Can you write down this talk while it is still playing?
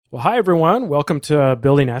Well, hi, everyone. Welcome to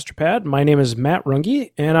Building Astropad. My name is Matt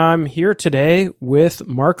Runge, and I'm here today with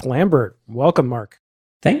Mark Lambert. Welcome, Mark.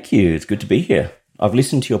 Thank you. It's good to be here. I've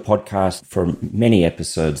listened to your podcast for many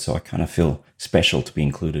episodes, so I kind of feel special to be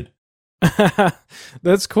included.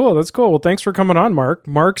 That's cool. Well, thanks for coming on, Mark.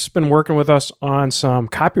 Mark's been working with us on some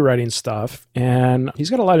copywriting stuff, and he's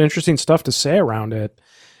got a lot of interesting stuff to say around it.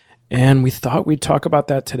 And we thought we'd talk about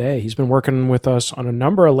that today. He's been working with us on a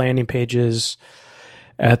number of landing pages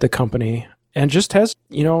at the company and just has,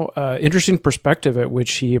 interesting perspective at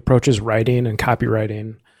which he approaches writing and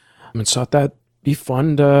copywriting. And so that'd be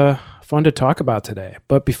fun to talk about today.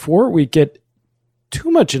 But before we get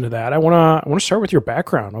too much into that, I want to start with your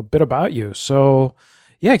background, a bit about you. So,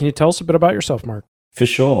 yeah, can you tell us a bit about yourself, Mark? For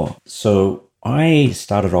sure. So I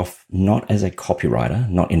started off not as a copywriter,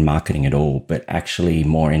 not in marketing at all, but actually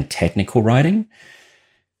more in technical writing.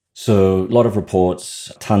 So a lot of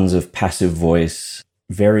reports, tons of passive voice,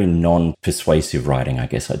 very non-persuasive writing, I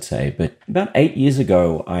guess I'd say. But about 8 years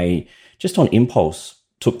ago, I just on impulse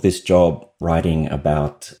took this job writing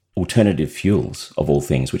about alternative fuels of all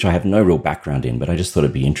things, which I have no real background in, but I just thought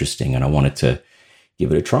it'd be interesting and I wanted to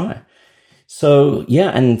give it a try. So yeah,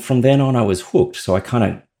 and from then on I was hooked. So I kind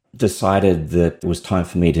of decided that it was time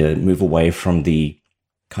for me to move away from the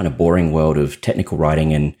kind of boring world of technical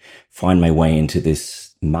writing and find my way into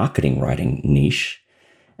this marketing writing niche.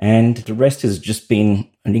 And the rest has just been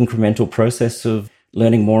an incremental process of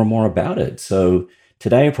learning more and more about it. So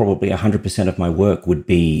today, probably 100% of my work would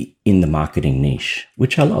be in the marketing niche,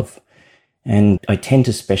 which I love. And I tend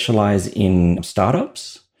to specialize in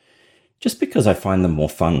startups just because I find them more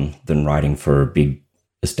fun than writing for big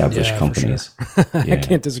established companies. Sure. I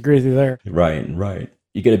can't disagree with you there. Right.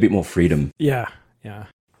 You get a bit more freedom. Yeah.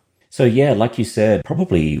 So yeah, like you said, it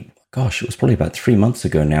was probably about 3 months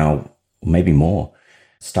ago now, maybe more.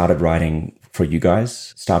 Started writing for you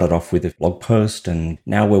guys, started off with a blog post, and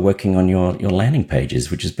now we're working on your landing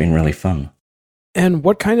pages, which has been really fun. And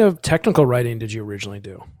what kind of technical writing did you originally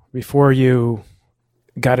do before you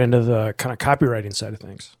got into the kind of copywriting side of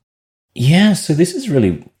things? Yeah, so this is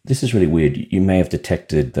really weird. You may have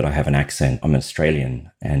detected that I have an accent. I'm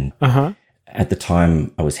Australian, and at the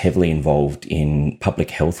time I was heavily involved in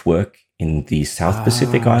public health work in the South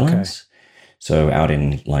Pacific Islands. Okay. So out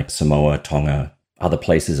in like Samoa, Tonga, other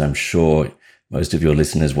places I'm sure most of your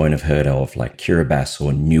listeners won't have heard of, like Kiribati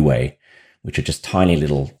or Niue, which are just tiny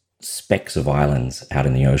little specks of islands out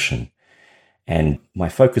in the ocean. And my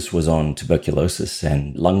focus was on tuberculosis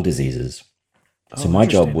and lung diseases. So my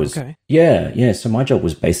job was, so my job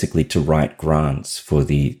was basically to write grants for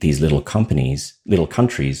these little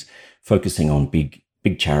countries focusing on big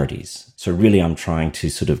charities. So really I'm trying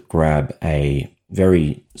to sort of grab a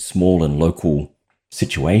very small and local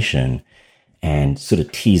situation and sort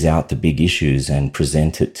of tease out the big issues and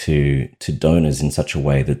present it to donors in such a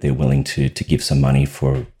way that they're willing to give some money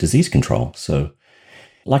for disease control. So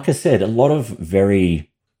like I said, a lot of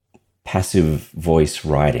very passive voice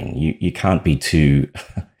writing. You can't be too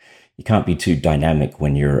dynamic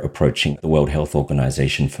when you're approaching the World Health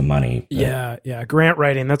Organization for money. Yeah. Grant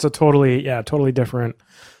writing, that's a totally different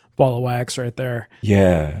ball of wax right there.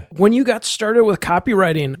 Yeah. When you got started with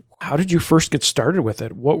copywriting, how did you first get started with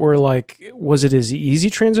it? Was it an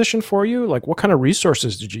easy transition for you? Like, what kind of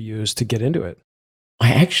resources did you use to get into it?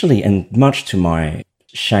 I actually, and much to my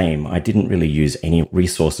shame, I didn't really use any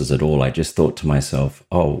resources at all. I just thought to myself,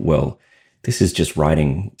 oh, well, this is just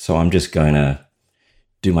writing. So I'm just going to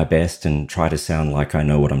do my best and try to sound like I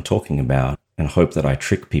know what I'm talking about and hope that I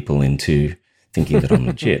trick people into thinking that I'm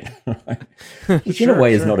legit. Right? Which in a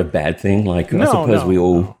way is not a bad thing. Like, I suppose we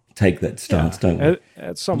all take that stance, don't we?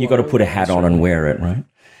 You got to put a hat on and wear it, right?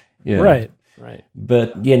 Yeah. Right.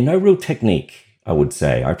 But yeah, no real technique, I would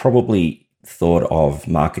say. I probably thought of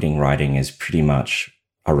marketing writing as pretty much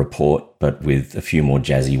a report, but with a few more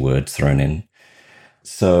jazzy words thrown in.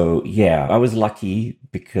 So yeah, I was lucky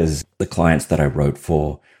because the clients that I wrote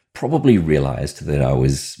for probably realized that I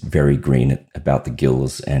was very green about the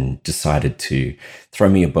gills and decided to throw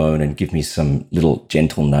me a bone and give me some little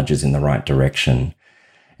gentle nudges in the right direction.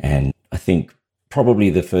 And I think probably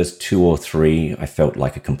the first 2 or 3, I felt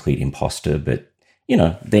like a complete imposter, but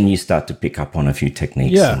then you start to pick up on a few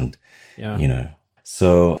techniques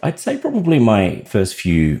So I'd say probably my first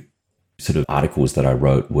few sort of articles that I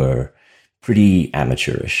wrote were pretty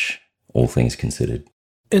amateurish, all things considered.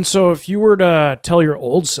 And so if you were to tell your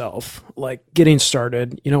old self, like getting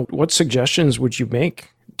started, what suggestions would you make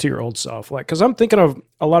to your old self? Like, because I'm thinking of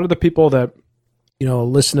a lot of the people that,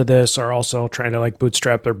 listen to this are also trying to like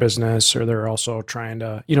bootstrap their business, or they're also trying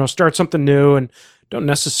to, start something new and don't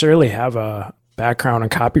necessarily have a background in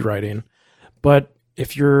copywriting. But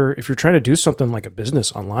if you're trying to do something like a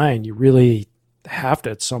business online, you really have to,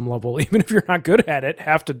 at some level, even if you're not good at it,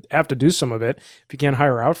 have to do some of it if you can't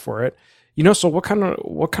hire out for it. So what kind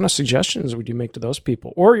of suggestions would you make to those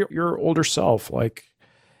people or your older self? Like,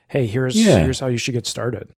 hey, here's how you should get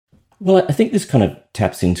started. Well, I think this kind of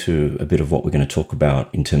taps into a bit of what we're going to talk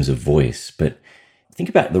about in terms of voice, but think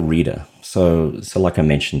about the reader. So like I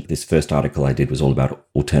mentioned, this first article I did was all about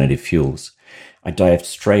alternative fuels. I dived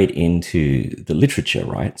straight into the literature,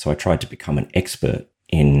 right? So I tried to become an expert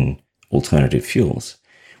in alternative fuels,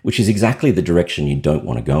 which is exactly the direction you don't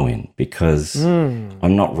want to go in, because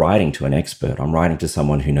I'm not writing to an expert. I'm writing to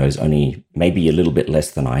someone who knows only maybe a little bit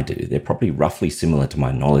less than I do. They're probably roughly similar to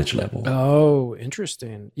my knowledge level. Oh,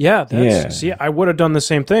 interesting. Yeah. See, I would have done the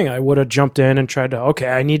same thing. I would have jumped in and tried to, okay,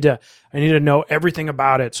 I need to know everything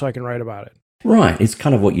about it so I can write about it. Right. It's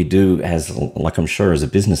kind of what you do as, like, I'm sure as a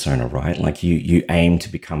business owner, right? Like you aim to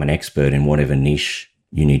become an expert in whatever niche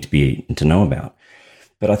you need to know about.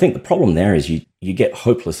 But I think the problem there is you get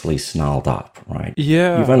hopelessly snarled up, right?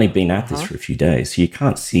 Yeah. You've only been at this for a few days, so you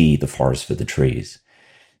can't see the forest for the trees.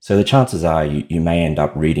 So the chances are you may end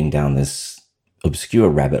up reading down this obscure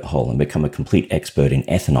rabbit hole and become a complete expert in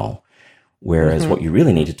ethanol, whereas what you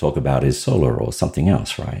really need to talk about is solar or something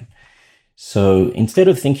else, right? So instead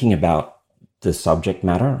of thinking about the subject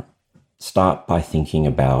matter, start by thinking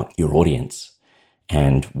about your audience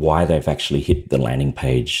and why they've actually hit the landing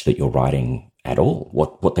page that you're writing at all,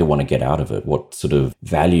 what they want to get out of it, what sort of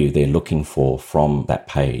value they're looking for from that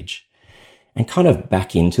page, and kind of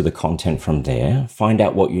back into the content from there. Find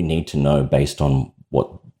out what you need to know based on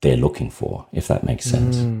what they're looking for, if that makes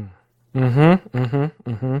sense.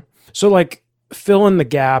 So like fill in the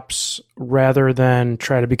gaps rather than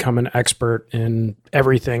try to become an expert in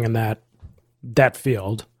everything in that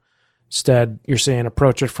field. Instead, you're saying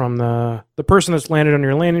approach it from the person that's landed on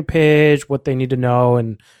your landing page, what they need to know,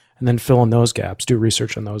 and then fill in those gaps, do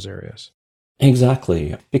research in those areas.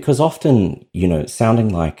 Exactly. Because often, sounding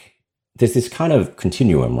like there's this kind of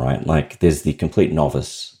continuum, right? Like there's the complete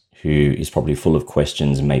novice who is probably full of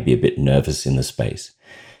questions and maybe a bit nervous in the space.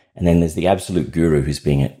 And then there's the absolute guru who's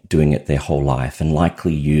doing it their whole life and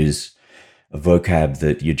likely use a vocab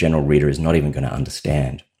that your general reader is not even going to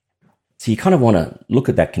understand. So you kind of want to look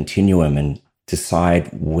at that continuum and decide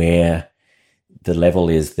where the level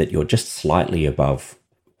is that you're just slightly above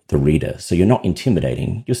the reader. So you're not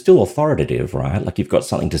intimidating. You're still authoritative, right? Like you've got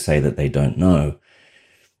something to say that they don't know,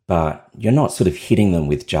 but you're not sort of hitting them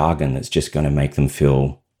with jargon that's just going to make them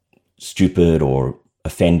feel stupid or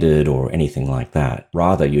offended or anything like that.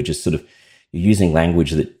 Rather, you're using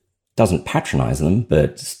language that doesn't patronize them,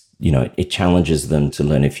 but, it challenges them to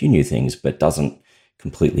learn a few new things, but doesn't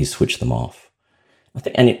completely switch them off. I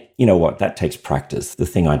think, and you know what? That takes practice. The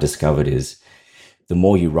thing I discovered is the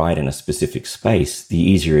more you write in a specific space, the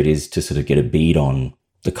easier it is to sort of get a bead on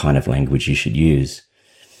the kind of language you should use.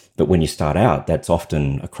 But when you start out, that's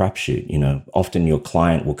often a crapshoot. Often your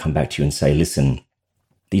client will come back to you and say, listen,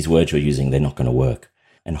 these words you're using, they're not going to work.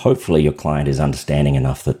 And hopefully your client is understanding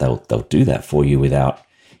enough that they'll do that for you without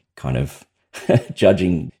kind of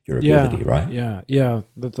judging your ability, right? Yeah,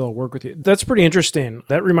 that they'll work with you. That's pretty interesting.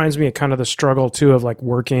 That reminds me of kind of the struggle too of like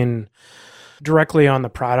working directly on the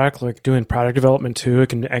product, like doing product development too. It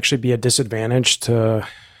can actually be a disadvantage to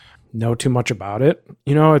know too much about it.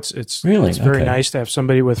 It's very nice to have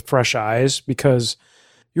somebody with fresh eyes because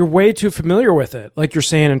you're way too familiar with it. Like you're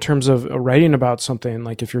saying in terms of writing about something,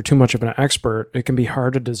 like if you're too much of an expert, it can be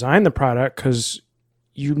hard to design the product because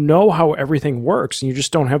you know how everything works and you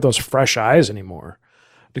just don't have those fresh eyes anymore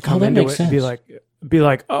to come into it and be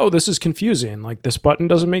like, oh, this is confusing. Like this button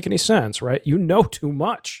doesn't make any sense, right? You know too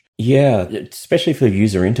much. Yeah, especially for the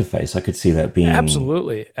user interface. I could see that being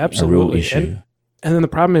absolutely a real issue. And then the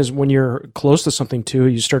problem is when you're close to something too,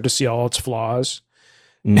 you start to see all its flaws.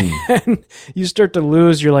 And you start to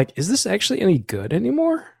lose. You're like, is this actually any good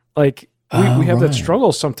anymore? Like we have that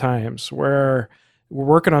struggle sometimes where we're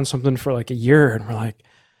working on something for like a year and we're like,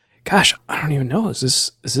 gosh, I don't even know. Is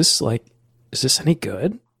this any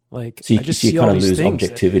good? Like, so I just you see kind all of these lose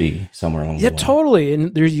objectivity somewhere along the way. Yeah, totally.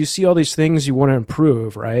 And there you see all these things you want to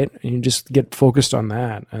improve, right? And you just get focused on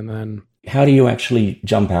that. And then how do you actually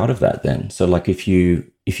jump out of that then? So like if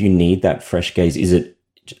you need that fresh gaze, is it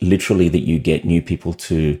literally that you get new people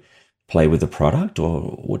to play with the product, or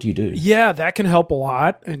what do you do? Yeah, that can help a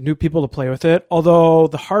lot, and new people to play with it. Although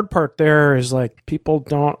the hard part there is like people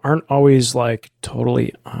aren't always like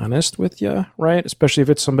totally honest with you, right? Especially if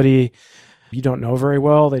it's somebody you don't know very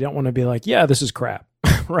well. They don't want to be like, yeah, this is crap,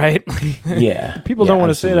 right? Yeah. People don't want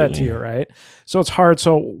to say that to you, right? So it's hard.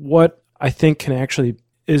 So what I think can actually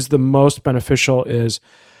is the most beneficial is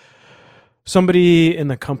somebody in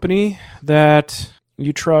the company that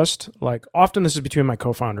you trust. Like often this is between my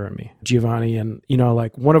co-founder and me, Giovanni, and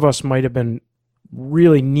like one of us might have been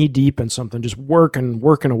really knee deep in something, just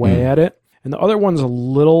working away at it. And the other one's a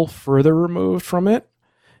little further removed from it.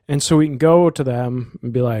 And so we can go to them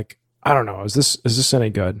and be like, I don't know, is this any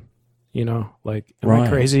good? Like, am I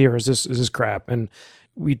crazy or is this crap? And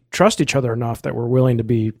we trust each other enough that we're willing to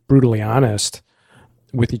be brutally honest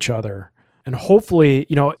with each other. And hopefully,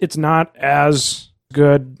 it's not as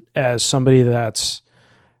good as somebody that's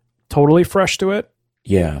totally fresh to it.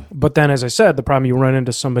 Yeah. But then, as I said, the problem you run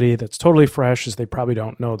into somebody that's totally fresh is they probably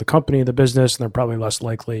don't know the company, the business, and they're probably less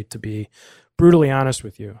likely to be brutally honest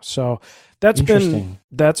with you. So that's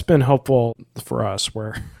been helpful for us,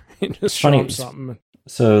 where you just show them something.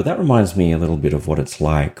 So that reminds me a little bit of what it's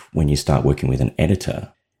like when you start working with an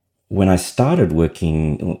editor. When I started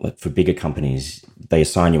working for bigger companies, they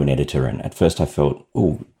assign you an editor, and at first I felt,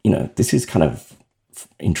 this is kind of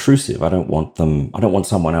intrusive. I don't want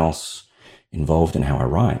someone else involved in how I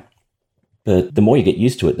write. But the more you get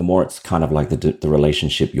used to it, the more it's kind of like the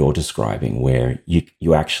relationship you're describing, where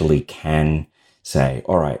you actually can say,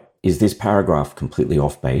 all right, is this paragraph completely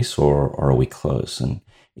off base or are we close? And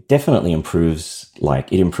it definitely improves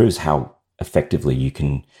how effectively you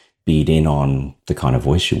can bead in on the kind of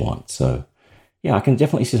voice you want. So yeah, I can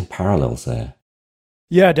definitely see some parallels there.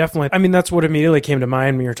 Yeah, definitely. I mean, that's what immediately came to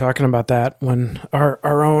mind when you were talking about that, when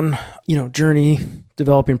our own, journey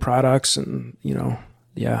developing products and,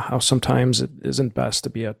 how sometimes it isn't best to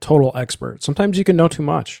be a total expert. Sometimes you can know too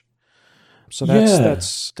much. So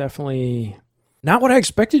that's definitely not what I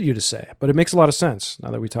expected you to say, but it makes a lot of sense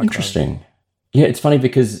now that we talk about it. Interesting. Yeah, it's funny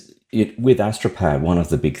because with Astropad, one of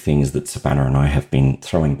the big things that Savannah and I have been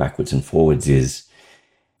throwing backwards and forwards is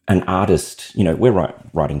an artist. We're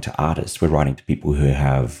writing to artists. We're writing to people who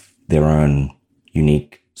have their own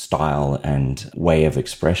unique style and way of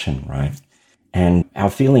expression, right? And our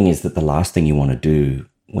feeling is that the last thing you want to do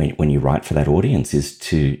when you write for that audience is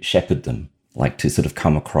to shepherd them, like to sort of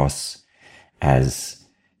come across as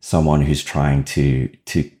someone who's trying to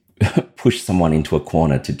push someone into a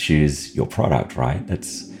corner to choose your product, right?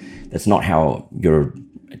 That's not how your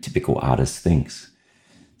typical artist thinks.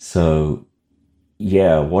 So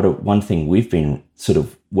yeah, one thing we've been sort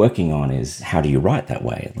of working on is how do you write that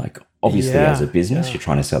way? Like obviously as a business, you're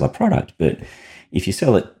trying to sell a product, but if you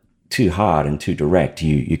sell it too hard and too direct,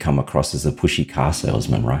 you come across as a pushy car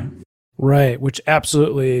salesman, right? Right, which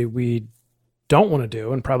absolutely we don't want to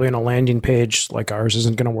do, and probably on a landing page like ours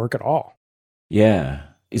isn't going to work at all. Yeah.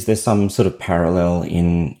 Is there some sort of parallel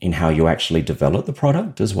in how you actually develop the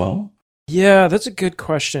product as well? Yeah, that's a good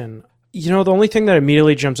question. The only thing that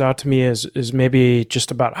immediately jumps out to me is maybe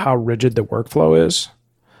just about how rigid the workflow is.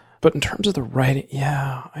 But in terms of the writing,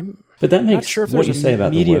 But that makes not sure if what you say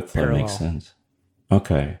about the workflow parallel. makes sense.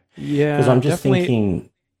 Okay. Yeah, because I'm just thinking,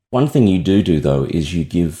 one thing you do though is you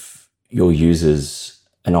give your users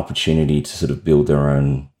an opportunity to sort of build their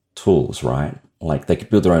own tools, right? Like they could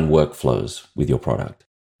build their own workflows with your product.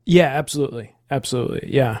 Yeah, absolutely.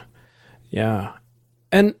 Yeah.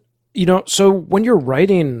 And, so when you're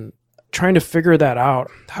writing, trying to figure that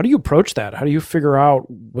out, how do you approach that? How do you figure out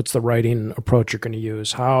what's the writing approach you're going to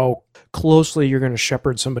use? How closely you're going to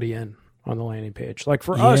shepherd somebody in on the landing page? Like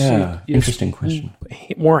for us, interesting question.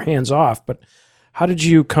 More hands off, but how did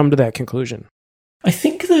you come to that conclusion? I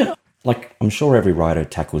think that, I'm sure every writer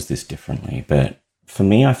tackles this differently, but for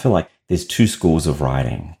me, I feel like there's two schools of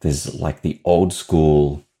writing. There's like the old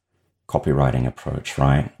school copywriting approach,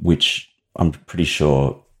 right? Which I'm pretty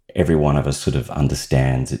sure every one of us sort of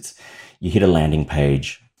understands. It's you hit a landing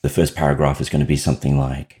page, the first paragraph is going to be something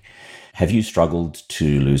like, have you struggled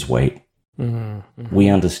to lose weight? Mm-hmm. We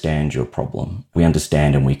understand your problem. We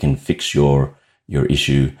understand and we can fix your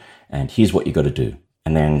issue. And here's what you got to do.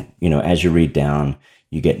 And then, as you read down,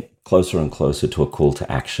 you get closer and closer to a call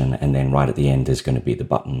to action. And then right at the end, there's going to be the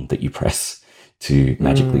button that you press to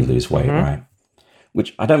magically lose weight, right?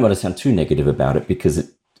 Which I don't want to sound too negative about it because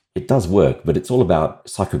it does work, but it's all about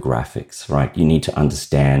psychographics, right? You need to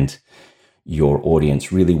understand your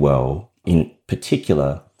audience really well, in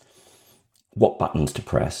particular, what buttons to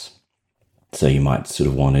press. So you might sort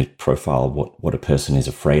of want to profile what a person is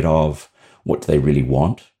afraid of, what do they really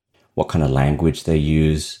want, what kind of language they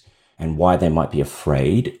use, and why they might be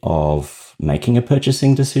afraid of making a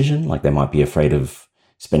purchasing decision. Like they might be afraid of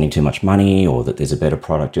spending too much money, or that there's a better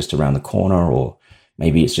product just around the corner, or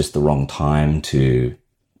maybe it's just the wrong time to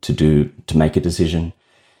make a decision.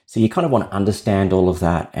 So you kind of want to understand all of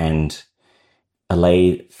that and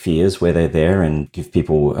allay fears where they're there and give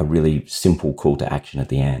people a really simple call to action at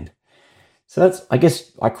the end. So that's, I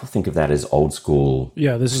guess I could think of that as old school,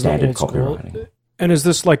 Yeah, this is the standard old school. copywriting. And is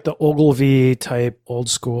this like the Ogilvy type old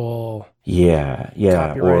school Yeah,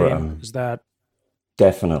 copywriting? Is that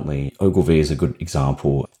definitely. Ogilvy is a good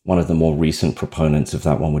example. One of the more recent proponents of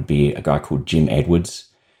that one would be a guy called Jim Edwards,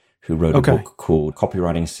 who wrote a book called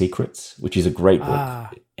Copywriting Secrets, which is a great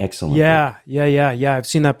book. Excellent book. Yeah. I've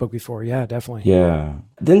seen that book before. Yeah, definitely. Yeah.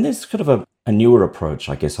 Then there's kind of a newer approach,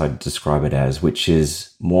 I guess I'd describe it as, which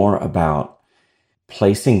is more about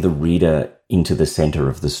placing the reader into the center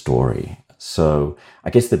of the story. So I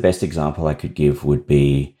guess the best example I could give would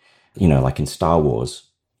be, like in Star Wars,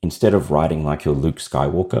 instead of writing like you're Luke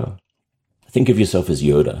Skywalker, think of yourself as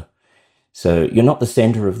Yoda. So you're not the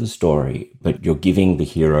center of the story, but you're giving the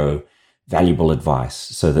hero valuable advice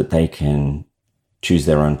so that they can choose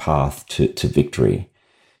their own path to victory.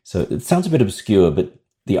 So it sounds a bit obscure, but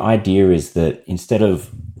the idea is that instead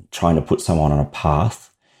of trying to put someone on a path,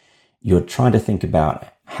 you're trying to think about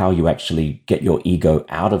how you actually get your ego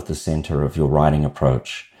out of the center of your writing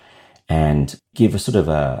approach and give a sort of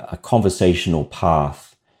a conversational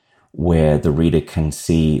path where the reader can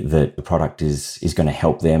see that the product is going to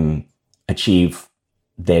help them achieve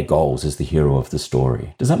their goals as the hero of the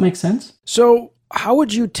story. Does that make sense? So how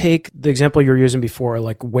would you take the example you were using before,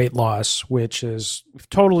 like weight loss, which is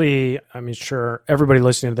totally, sure, everybody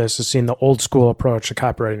listening to this has seen the old school approach to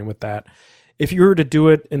copywriting with that. If you were to do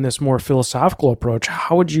it in this more philosophical approach,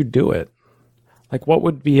 how would you do it? Like, what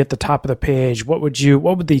would be at the top of the page? What would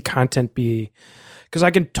the content be? Because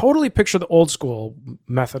I can totally picture the old school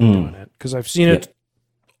method of doing it, because I've seen it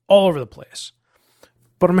all over the place.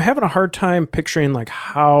 But I'm having a hard time picturing like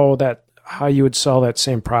how you would sell that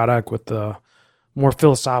same product with the more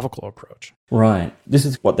philosophical approach. Right. This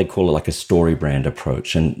is what they call like a story brand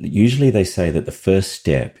approach. And usually they say that the first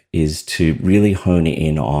step is to really hone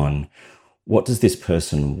in on what does this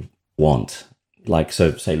person want? Like,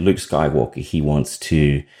 so say Luke Skywalker, he wants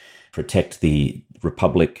to protect the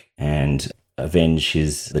Republic and avenge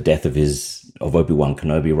the death of Obi-Wan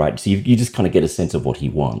Kenobi, right? So you just kind of get a sense of what he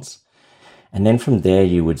wants. And then from there,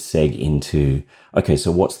 you would seg into, okay,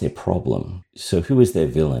 so what's their problem? So who is their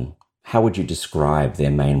villain? How would you describe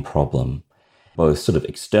their main problem? Both sort of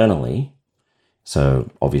externally. So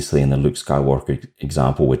obviously in the Luke Skywalker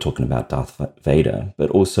example, we're talking about Darth Vader, but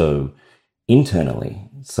also internally.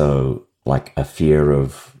 So like a fear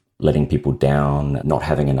of letting people down, not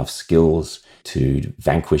having enough skills to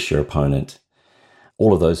vanquish your opponent,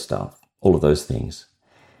 all of those things.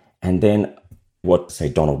 And then what, say,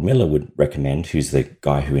 Donald Miller would recommend, who's the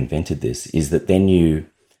guy who invented this, is that then you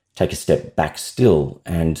take a step back still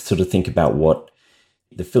and sort of think about what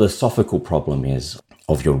the philosophical problem is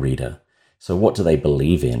of your reader. So what do they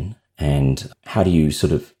believe in? And how do you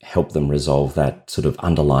sort of help them resolve that sort of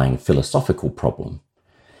underlying philosophical problem?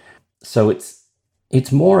 So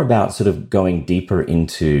it's more about sort of going deeper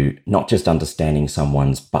into not just understanding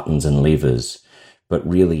someone's buttons and levers, but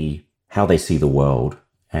really how they see the world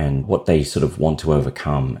and what they sort of want to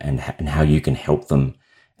overcome and how you can help them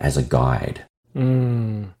as a guide.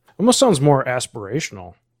 Almost sounds more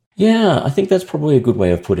aspirational. Yeah, I think that's probably a good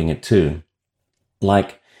way of putting it too.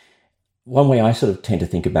 Like, one way I sort of tend to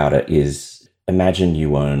think about it is, imagine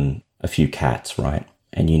you own a few cats, right?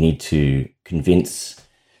 And you need to convince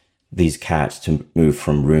these cats to move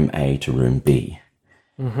from room A to room B.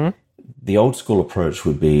 Mm-hmm. The old school approach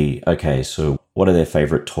would be, okay, so what are their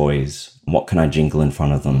favorite toys? What can I jingle in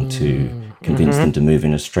front of them to convince them to move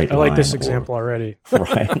in a straight line? I like this example already.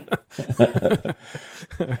 Right.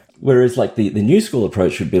 Whereas like the new school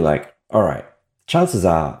approach would be like, all right, chances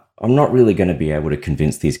are I'm not really going to be able to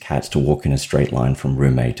convince these cats to walk in a straight line from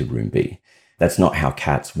room A to room B. That's not how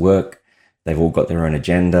cats work. They've all got their own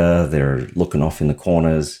agenda. They're looking off in the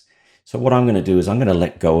corners. So what I'm going to do is I'm going to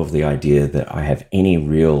let go of the idea that I have any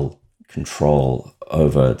real control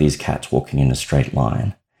over these cats walking in a straight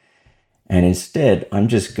line. And instead, I'm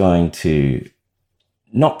just going to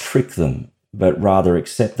not trick them, but rather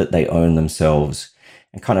accept that they own themselves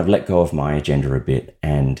and kind of let go of my agenda a bit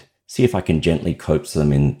and see if I can gently coax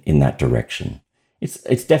them in that direction.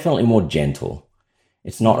 It's definitely more gentle.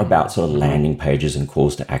 It's not about sort of landing pages and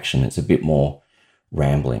calls to action. It's a bit more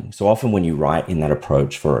rambling. So often when you write in that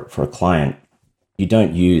approach for a client, you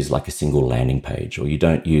don't use like a single landing page, or you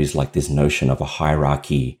don't use like this notion of a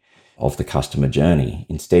hierarchy of the customer journey.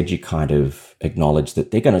 Instead, you kind of acknowledge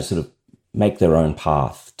that they're going to sort of make their own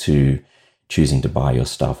path to choosing to buy your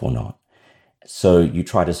stuff or not. So you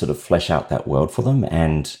try to sort of flesh out that world for them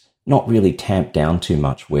and not really tamp down too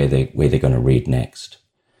much where they're going to read next.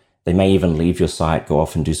 They may even leave your site, go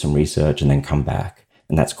off and do some research and then come back.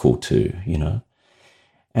 And that's cool too, you know?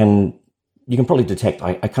 And you can probably detect,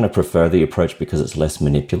 I kind of prefer the approach because it's less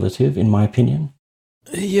manipulative, in my opinion.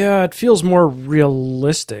 Yeah, it feels more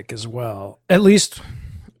realistic as well. At least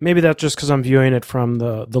maybe that's just because I'm viewing it from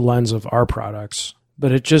the lens of our products.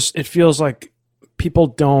 But it feels like people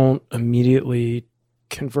don't immediately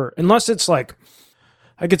convert unless it's like,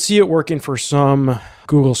 I could see it working for some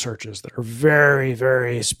Google searches that are very,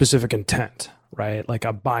 very specific intent, right? Like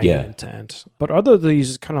a buying intent. But other of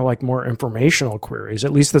these kind of like more informational queries,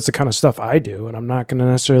 at least that's the kind of stuff I do, and I'm not going to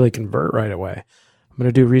necessarily convert right away. I'm going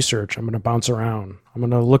to do research. I'm going to bounce around. I'm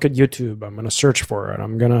going to look at YouTube. I'm going to search for it.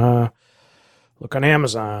 I'm going to look on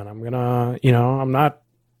Amazon. I'm going to, I'm not,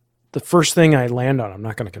 the first thing I land on, I'm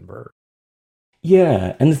not going to convert.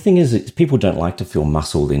 Yeah, and the thing is people don't like to feel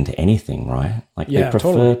muscled into anything, right? Like they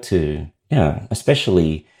prefer to,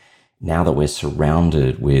 especially now that we're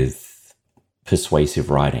surrounded with persuasive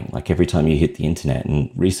writing. Like every time you hit the internet and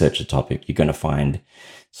research a topic, you're going to find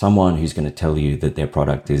someone who's going to tell you that their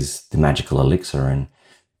product is the magical elixir. And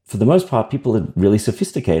for the most part, people are really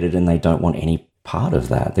sophisticated and they don't want any part of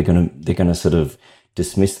that. They're going to sort of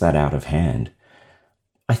dismiss that out of hand.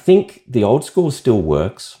 I think the old school still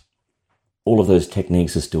works. All of those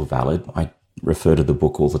techniques are still valid. I refer to the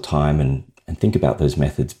book all the time and think about those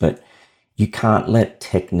methods, but you can't let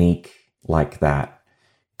technique like that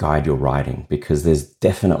guide your writing because there's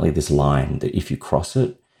definitely this line that if you cross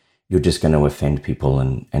it, you're just going to offend people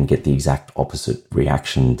and get the exact opposite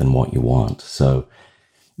reaction than what you want. So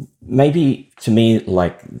maybe to me,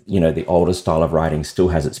 like, the older style of writing still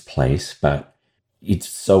has its place, but it's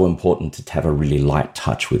so important to have a really light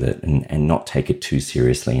touch with it and not take it too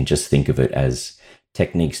seriously and just think of it as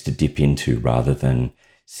techniques to dip into rather than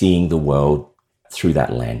seeing the world through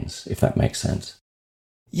that lens, if that makes sense.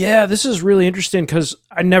 Yeah, this is really interesting because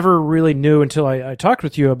I never really knew until I talked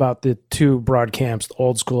with you about the two broad camps, the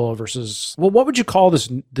old school versus, well, what would you call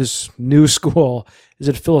this new school? Is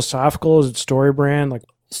it philosophical? Is it story brand? Like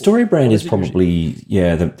story brand is probably,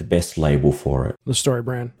 the best label for it. The story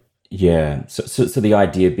brand. Yeah. So the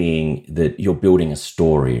idea being that you're building a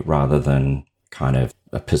story rather than kind of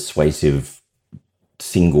a persuasive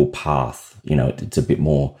single path. It's a bit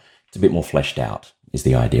more fleshed out is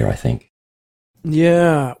the idea, I think.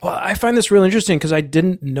 Yeah. Well, I find this really interesting because I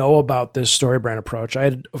didn't know about this story brand approach. I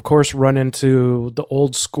had, of course, run into the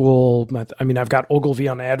old school method. I mean, I've got Ogilvy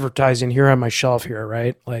on advertising here on my shelf here,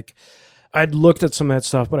 right? Like, I'd looked at some of that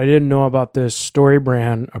stuff, but I didn't know about this story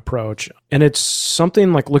brand approach. And it's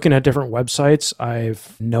something like looking at different websites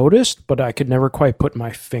I've noticed, but I could never quite put my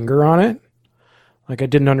finger on it. Like I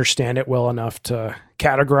didn't understand it well enough to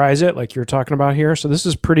categorize it like you're talking about here. So this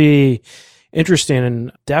is pretty interesting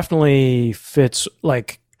and definitely fits,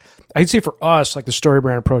 like I'd say for us, like the story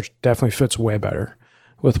brand approach definitely fits way better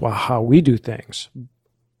with how we do things.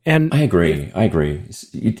 And I agree.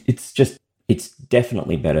 It's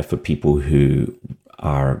definitely better for people who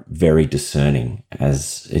are very discerning,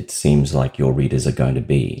 as it seems like your readers are going to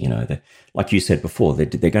be. Like you said before,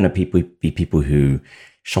 they're going to be people who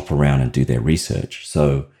shop around and do their research.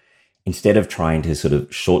 So instead of trying to sort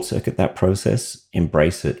of short circuit that process,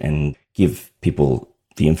 embrace it and give people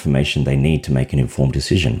the information they need to make an informed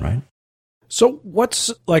decision, right? So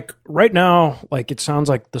what's like right now, like it sounds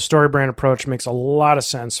like the story brand approach makes a lot of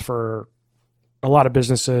sense for a lot of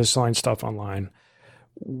businesses selling stuff online.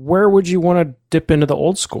 Where would you want to dip into the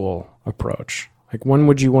old school approach? Like when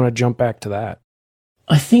would you want to jump back to that?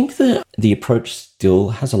 I think that the approach still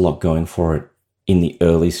has a lot going for it in the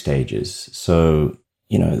early stages. So,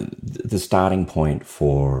 the starting point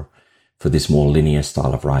for this more linear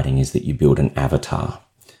style of writing is that you build an avatar.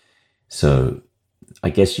 So I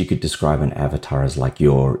guess you could describe an avatar as like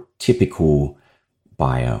your typical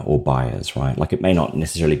buyer or buyers, right? Like it may not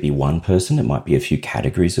necessarily be one person, it might be a few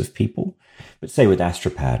categories of people. But say with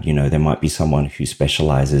Astropad, there might be someone who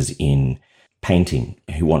specializes in painting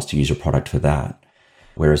who wants to use your product for that.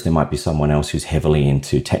 Whereas there might be someone else who's heavily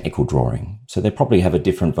into technical drawing. So they probably have a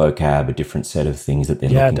different vocab, a different set of things that they're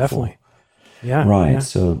looking definitely. for. Yeah, right. Yeah.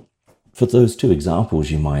 So for those two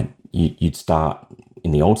examples, you'd start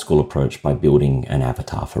in the old school approach by building an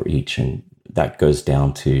avatar for each. And that goes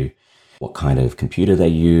down to what kind of computer they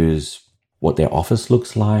use, what their office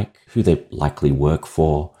looks like, who they likely work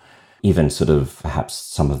for, even sort of perhaps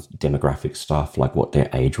some of the demographic stuff, like what their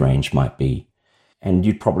age range might be. And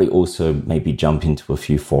you'd probably also maybe jump into a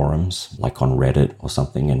few forums, like on Reddit or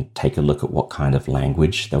something, and take a look at what kind of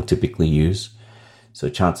language they'll typically use. So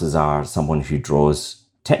chances are someone who draws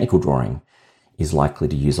technical drawing is likely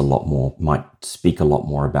to use a lot more, might speak a lot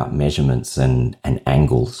more about measurements and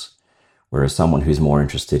angles. Whereas someone who's more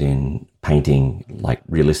interested in painting like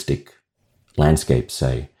realistic landscapes,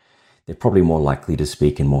 say, they're probably more likely to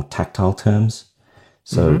speak in more tactile terms.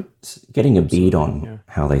 So getting a bead on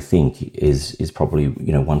how they think is probably,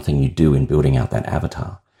 one thing you do in building out that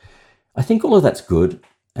avatar. I think all of that's good.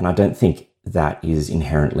 And I don't think that is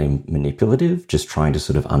inherently manipulative. Just trying to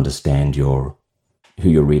sort of understand who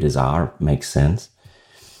your readers are makes sense.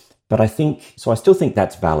 But I still think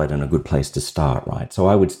that's valid and a good place to start, right? So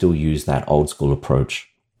I would still use that old school approach,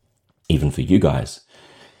 even for you guys.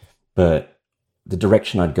 But the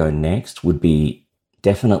direction I'd go next would be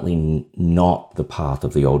definitely not the path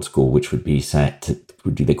of the old school, which would be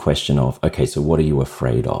the question of, okay, so what are you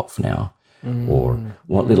afraid of now? Or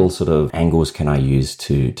what little sort of angles can I use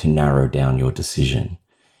to narrow down your decision?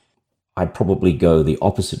 I'd probably go the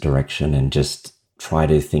opposite direction and just try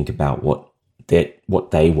to think about what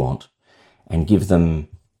they want and give them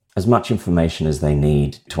as much information as they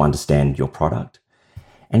need to understand your product,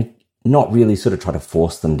 and not really sort of try to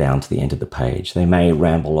force them down to the end of the page. They may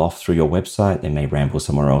ramble off through your website, they may ramble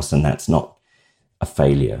somewhere else, and that's not a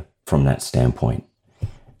failure from that standpoint.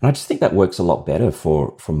 And I just think that works a lot better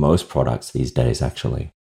for most products these days,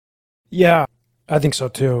 actually. Yeah, I think so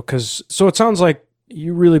too. So it sounds like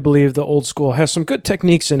you really believe the old school has some good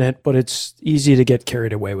techniques in it, but it's easy to get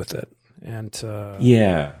carried away with it and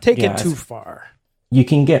take it too far. You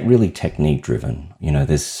can get really technique driven.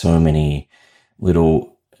 There's so many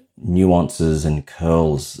little nuances and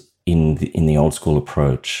curls in the old school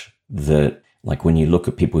approach that, like, when you look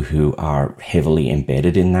at people who are heavily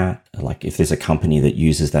embedded in that, like if there's a company that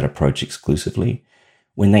uses that approach exclusively,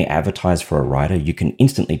 when they advertise for a writer, you can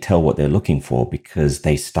instantly tell what they're looking for because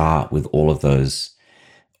they start with all of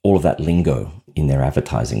that lingo in their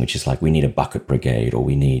advertising, which is like, we need a bucket brigade, or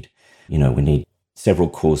we need several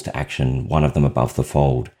calls to action, one of them above the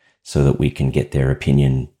fold, so that we can get their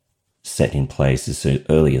opinion set in place as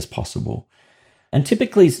early as possible. And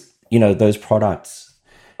typically, those products,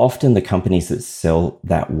 often the companies that sell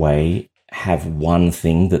that way have one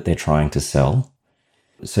thing that they're trying to sell.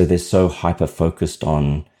 So they're so hyper-focused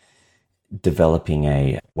on developing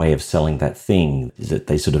a way of selling that thing that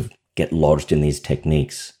they sort of get lodged in these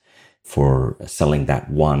techniques for selling that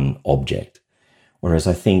one object. Whereas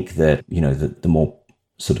I think that, the more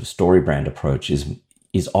sort of story brand approach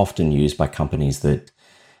is often used by companies that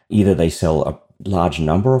either they sell a large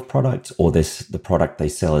number of products, or the product they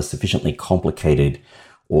sell is sufficiently complicated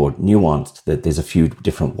or nuanced that there's a few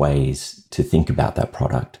different ways to think about that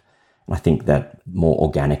product. And I think that more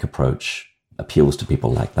organic approach appeals to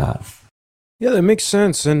people like that. Yeah, that makes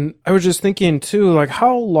sense. And I was just thinking too, like,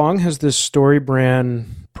 how long has this story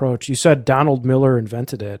brand approach? You said Donald Miller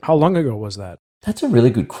invented it. How long ago was that? That's a really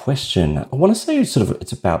good question. I want to say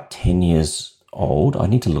it's about 10 years old. I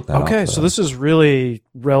need to look that up. Okay, so this is really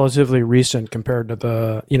relatively recent compared to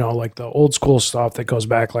the, like the old school stuff that goes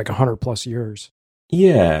back like 100 plus years.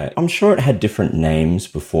 Yeah, I'm sure it had different names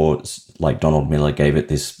before, like Donald Miller gave it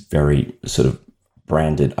this very sort of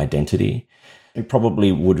branded identity. It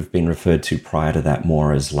probably would have been referred to prior to that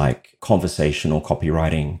more as like conversational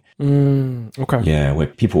copywriting. Okay. Yeah, where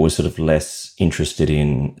people were sort of less interested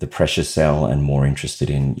in the pressure sell and more interested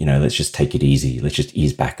in, let's just take it easy. Let's just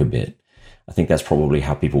ease back a bit. I think that's probably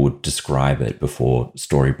how people would describe it before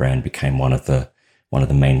story brand became one of the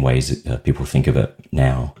main ways that people think of it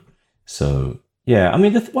now. So yeah, I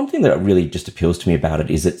mean, the one thing that really just appeals to me about it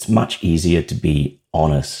is it's much easier to be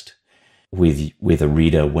honest with a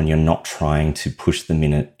reader when you're not trying to push them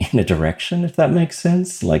in a direction, if that makes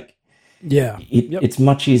sense. Like, yeah, it's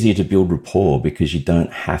much easier to build rapport because you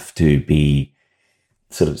don't have to be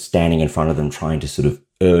sort of standing in front of them trying to sort of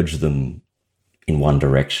urge them in one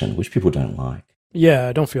direction, which people don't like. Yeah,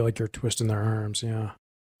 I don't feel like you're twisting their arms. Yeah.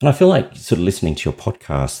 And I feel like sort of listening to your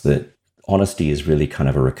podcast that honesty is really kind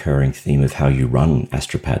of a recurring theme of how you run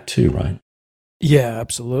Astropad too, right? Yeah,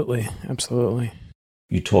 absolutely. Absolutely.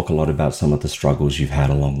 You talk a lot about some of the struggles you've had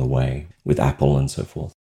along the way with Apple and so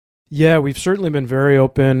forth. Yeah, we've certainly been very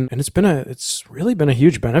open, and it's really been a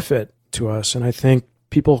huge benefit to us. And I think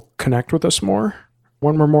people connect with us more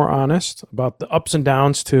when we're more honest about the ups and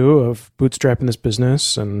downs too of bootstrapping this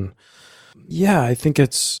business. And yeah, I think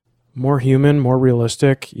it's more human, more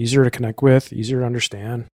realistic, easier to connect with, easier to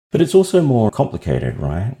understand. But it's also more complicated,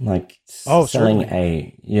 right? Like selling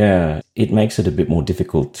it makes it a bit more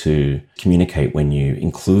difficult to communicate when you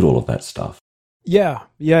include all of that stuff. Yeah.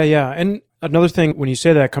 And another thing when you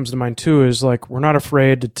say that comes to mind too is like, we're not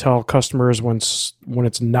afraid to tell customers when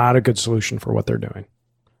it's not a good solution for what they're doing.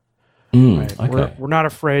 Right? Okay. We're not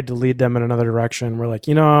afraid to lead them in another direction. We're like,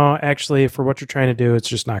 actually for what you're trying to do, it's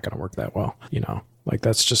just not going to work that well. Like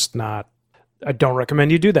that's just not, I don't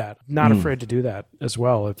recommend you do that. Not afraid to do that as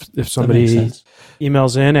well. If somebody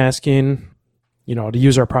emails in asking, to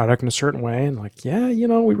use our product in a certain way. And like, yeah,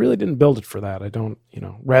 we really didn't build it for that. I don't,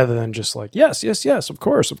 rather than just like, yes, yes, yes, of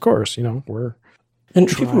course, we're and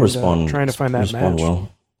people trying to find that match.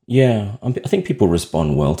 Well. Yeah, I think people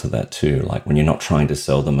respond well to that too. Like when you're not trying to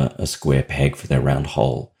sell them a square peg for their round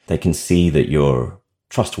hole, they can see that you're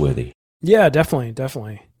trustworthy. Yeah, definitely,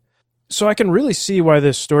 definitely. So I can really see why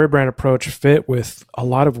this StoryBrand approach fit with a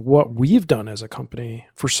lot of what we've done as a company.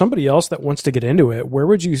 For somebody else that wants to get into it, where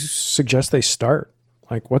would you suggest they start?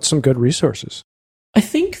 Like, what's some good resources? I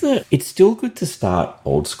think that it's still good to start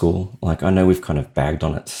old school. Like, I know we've kind of bagged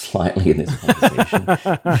on it slightly in this conversation,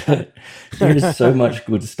 but there is so much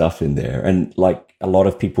good stuff in there. And like a lot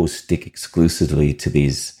of people stick exclusively to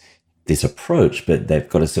this approach, but they've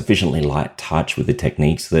got a sufficiently light touch with the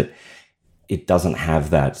techniques that it doesn't have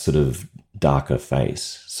that sort of darker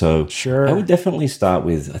face. So sure. I would definitely start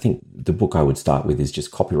with, I think the book I would start with is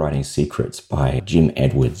just Copywriting Secrets by Jim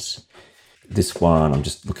Edwards. This one, I'm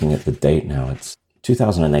just looking at the date now. It's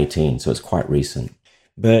 2018, so it's quite recent.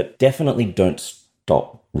 But definitely don't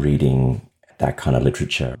stop reading that kind of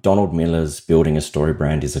literature. Donald Miller's Building a Story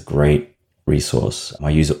Brand is a great resource. I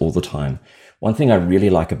use it all the time. One thing I really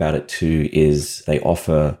like about it too is they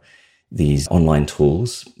offer these online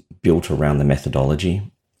tools built around the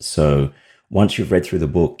methodology. So once you've read through the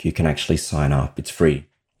book, you can actually sign up. It's free.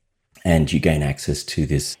 And you gain access to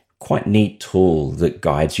this quite neat tool that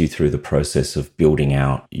guides you through the process of building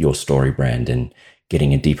out your story brand and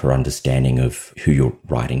getting a deeper understanding of who you're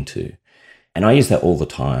writing to. And I use that all the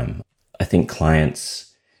time. I think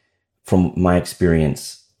clients, from my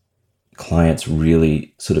experience, clients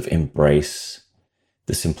really sort of embrace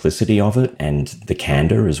the simplicity of it and the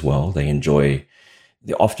candor as well. They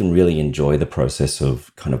often really enjoy the process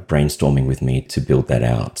of kind of brainstorming with me to build that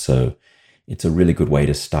out. So it's a really good way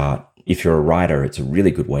to start. If you're a writer, it's a really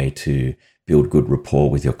good way to build good rapport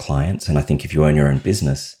with your clients. And I think if you own your own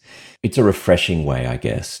business, it's a refreshing way, I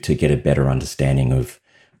guess, to get a better understanding of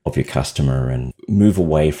your customer and move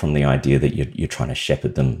away from the idea that you're trying to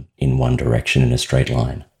shepherd them in one direction in a straight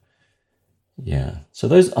line. Yeah. So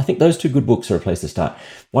I think those two good books are a place to start.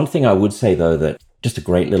 One thing I would say, though, that just a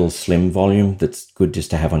great little slim volume that's good just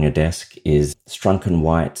to have on your desk is Strunk and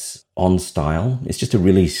White's On Style. It's just a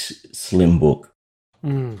really slim book.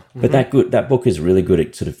 Mm-hmm. But that book is really good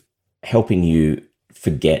at sort of helping you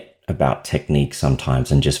forget about technique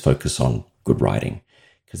sometimes and just focus on good writing.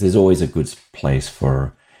 Because there's always a good place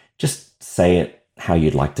for just say it how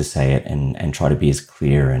you'd like to say it and try to be as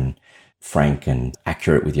clear and frank and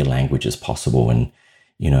accurate with your language as possible. And,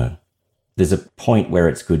 there's a point where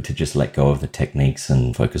it's good to just let go of the techniques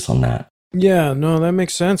and focus on that. Yeah, no, that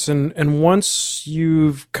makes sense. And once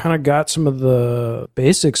you've kind of got some of the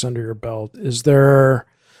basics under your belt, is there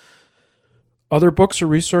other books or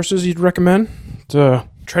resources you'd recommend to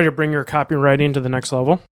try to bring your copywriting to the next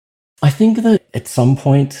level? I think that at some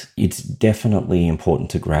point, it's definitely important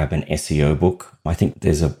to grab an SEO book. I think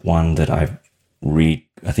there's one that I've read.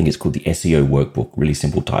 I think it's called the SEO Workbook, really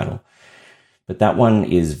simple title. But that one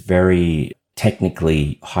is very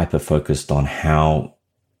technically hyper-focused on how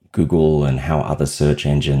Google and how other search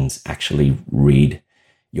engines actually read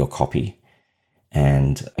your copy.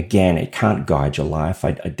 And again, it can't guide your life.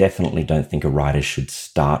 I definitely don't think a writer should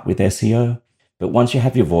start with SEO. But once you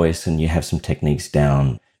have your voice and you have some techniques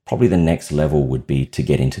down, probably the next level would be to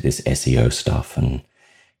get into this SEO stuff and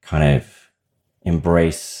kind of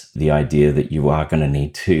embrace the idea that you are going to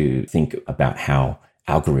need to think about how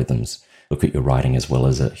algorithms look at your writing as well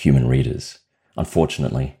as human readers,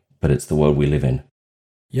 unfortunately. But it's the world we live in.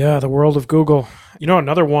 Yeah, the world of Google.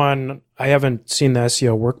 Another one, I haven't seen the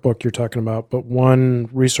SEO workbook you're talking about, but one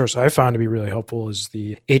resource I found to be really helpful is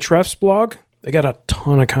the Ahrefs blog. They got a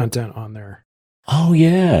ton of content on there. Oh,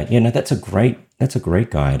 yeah. That's a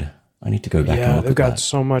great guide. I need to go back and look at that. Yeah, they've got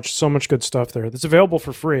so much good stuff there that's available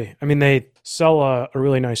for free. I mean, they sell a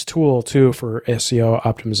really nice tool, too, for SEO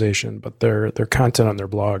optimization, but their content on their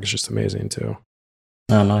blog is just amazing, too.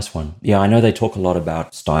 Oh, nice one. Yeah, I know they talk a lot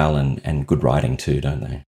about style and good writing, too, don't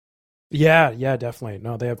they? Yeah, definitely.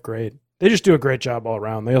 No, they just do a great job all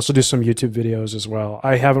around. They also do some YouTube videos as well.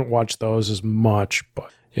 I haven't watched those as much, but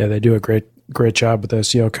yeah, they do a great job with the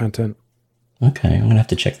SEO content. Okay, I'm going to have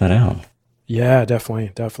to check that out. Yeah,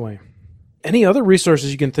 definitely. Any other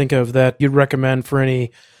resources you can think of that you'd recommend for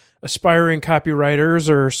any aspiring copywriters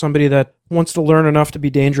or somebody that wants to learn enough to be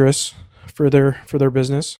dangerous for their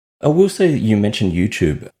business? I will say that you mentioned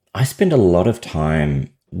YouTube. I spend a lot of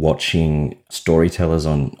time watching storytellers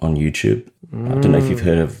on YouTube. I don't know if you've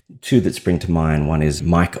heard of two that spring to mind. One is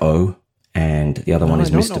Mike O, and the other one is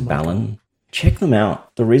Mr. Ballin. Check them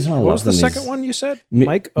out. The reason I What love was the them second is one you said?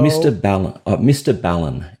 Mr. Ballen,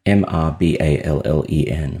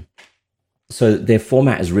 Mrballen. So their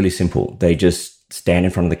format is really simple. They just stand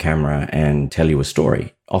in front of the camera and tell you a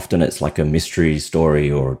story. Often it's like a mystery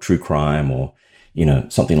story or true crime or,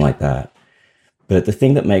 something like that. But the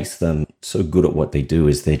thing that makes them so good at what they do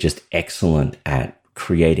is they're just excellent at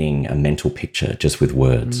creating a mental picture just with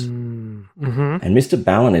words. Mm-hmm. And Mr.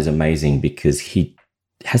 Ballen is amazing because he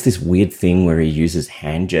has this weird thing where he uses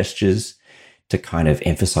hand gestures to kind of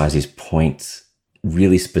emphasize his points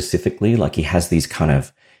really specifically. Like he has this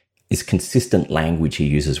consistent language he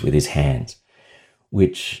uses with his hands,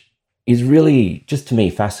 which is really, just to me,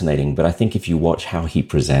 fascinating. But I think if you watch how he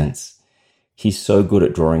presents, he's so good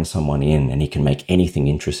at drawing someone in and he can make anything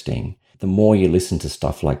interesting. The more you listen to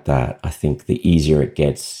stuff like that, I think the easier it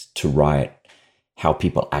gets to write how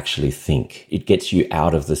people actually think. It gets you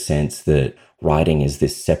out of the sense that writing is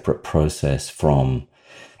this separate process from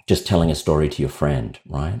just telling a story to your friend,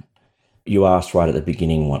 right? You asked right at the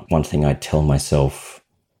beginning what one thing I'd tell myself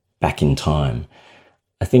back in time.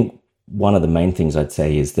 I think one of the main things I'd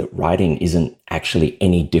say is that writing isn't actually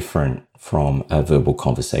any different from a verbal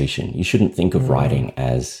conversation. You shouldn't think of writing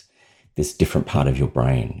as this different part of your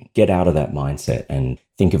brain. Get out of that mindset and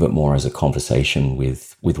think of it more as a conversation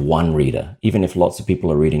with one reader. Even if lots of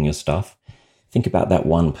people are reading your stuff, think about that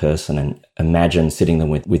one person and imagine sitting them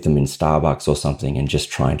with them in Starbucks or something and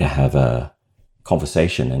just trying to have a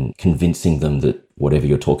conversation and convincing them that whatever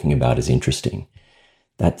you're talking about is interesting.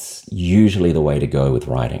 That's usually the way to go with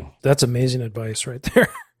writing. That's amazing advice right there.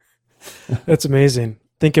 That's amazing.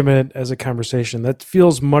 Think of it as a conversation. That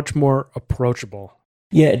feels much more approachable.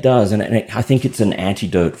 Yeah, it does. And I think it's an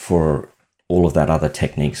antidote for all of that other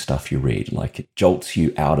technique stuff you read. Like it jolts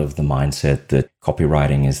you out of the mindset that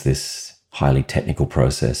copywriting is this highly technical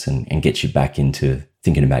process and gets you back into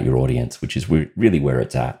thinking about your audience, which is really where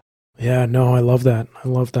it's at. Yeah, no, I love that. I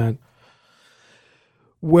love that.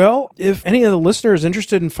 Well, if any of the listeners are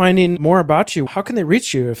interested in finding more about you, how can they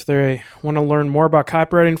reach you if they want to learn more about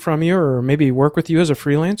copywriting from you or maybe work with you as a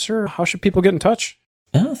freelancer? How should people get in touch?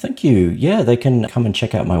 Oh, thank you. Yeah, they can come and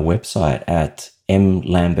check out my website at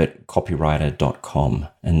mlambertcopywriter.com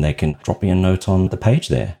and they can drop me a note on the page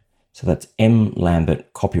there. So that's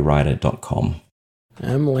mlambertcopywriter.com.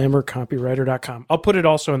 mlambertcopywriter.com. I'll put it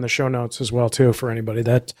also in the show notes as well, too, for anybody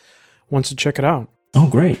that wants to check it out. Oh,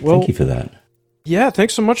 great. Thank you for that. Yeah,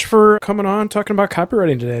 thanks so much for coming on, talking about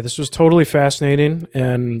copywriting today. This was totally fascinating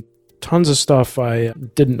and tons of stuff I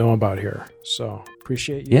didn't know about here. So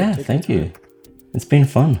appreciate you. Yeah, thank you. It's been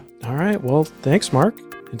fun. All right. Well, thanks, Mark.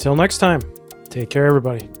 Until next time, take care,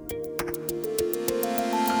 everybody.